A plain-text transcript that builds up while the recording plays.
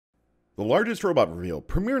The largest robot reveal,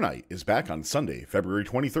 Premiere Night, is back on Sunday, February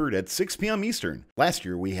 23rd at 6 p.m. Eastern. Last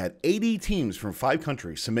year, we had 80 teams from 5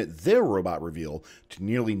 countries submit their robot reveal to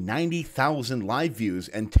nearly 90,000 live views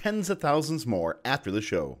and tens of thousands more after the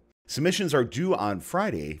show. Submissions are due on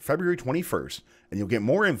Friday, February 21st, and you'll get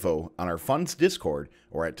more info on our Funds Discord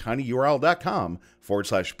or at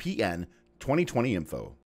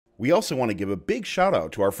tinyurl.com/PN2020info. We also want to give a big shout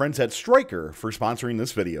out to our friends at Stryker for sponsoring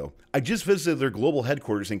this video. I just visited their global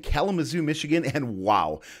headquarters in Kalamazoo, Michigan, and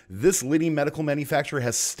wow, this leading medical manufacturer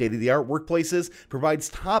has state-of-the-art workplaces, provides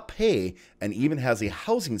top pay, and even has a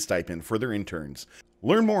housing stipend for their interns.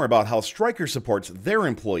 Learn more about how Stryker supports their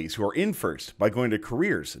employees who are in first by going to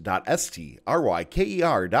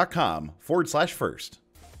careers.stryker.com/first.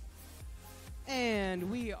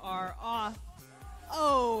 And we are off.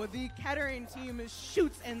 Oh, the Kettering team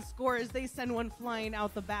shoots and scores. They send one flying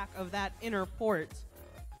out the back of that inner port.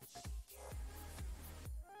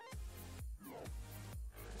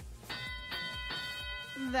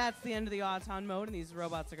 That's the end of the Auton mode, and these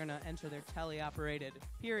robots are going to enter their teleoperated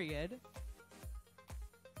period.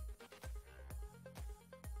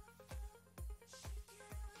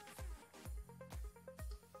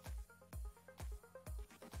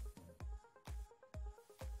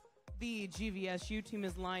 The GVSU team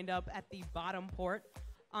is lined up at the bottom port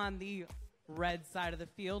on the red side of the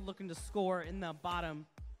field, looking to score in the bottom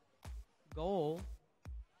goal.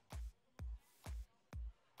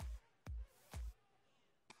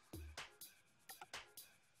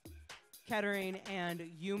 Kettering and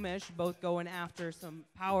Umish both going after some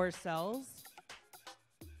power cells.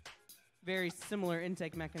 Very similar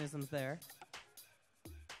intake mechanisms there.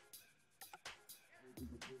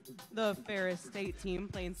 The Ferris State team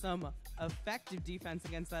playing some effective defense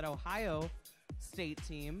against that Ohio State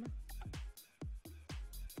team.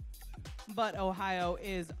 But Ohio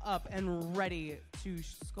is up and ready to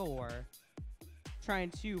score.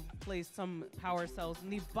 Trying to place some power cells in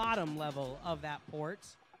the bottom level of that port.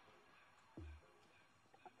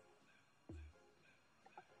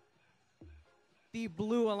 The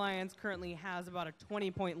Blue Alliance currently has about a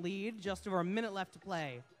 20-point lead, just over a minute left to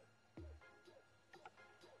play.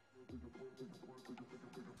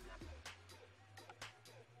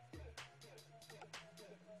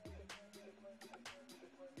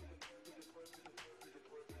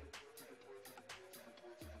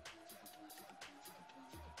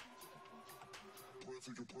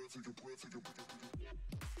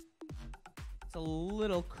 It's a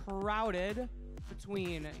little crowded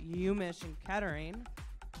between Umish and Kettering.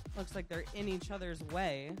 Looks like they're in each other's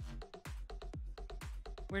way.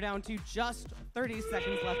 We're down to just 30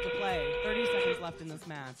 seconds left to play. 30 seconds left in this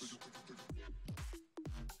match.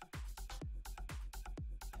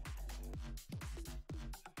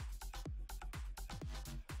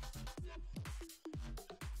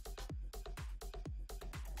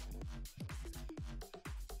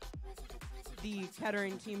 The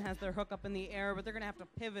Kettering team has their hook up in the air, but they're going to have to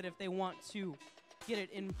pivot if they want to get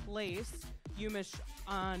it in place. Umish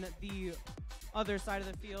on the other side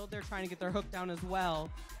of the field, they're trying to get their hook down as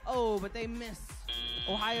well. Oh, but they miss.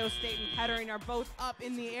 Ohio State and Kettering are both up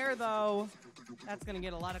in the air, though. That's going to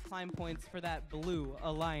get a lot of climb points for that Blue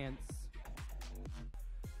Alliance.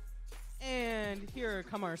 And here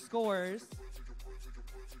come our scores.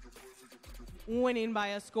 Winning by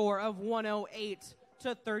a score of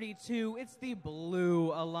 108-32. It's the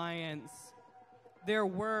Blue Alliance. There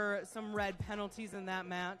were some red penalties in that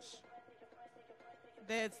match.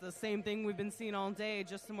 It's the same thing we've been seeing all day,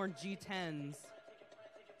 just some more G10s.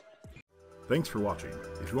 Thanks for watching.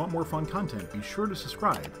 If you want more fun content, be sure to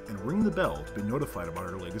subscribe and ring the bell to be notified about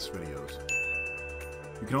our latest videos.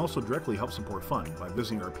 You can also directly help support Fun by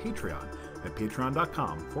visiting our Patreon at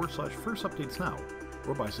patreon.com/firstupdatesnow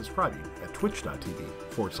or by subscribing at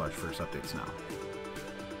twitch.tv/firstupdatesnow.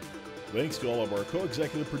 Thanks to all of our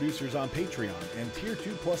co-executive producers on Patreon and Tier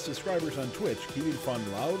 2 Plus subscribers on Twitch, keeping Fun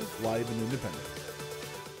loud, live, and independent.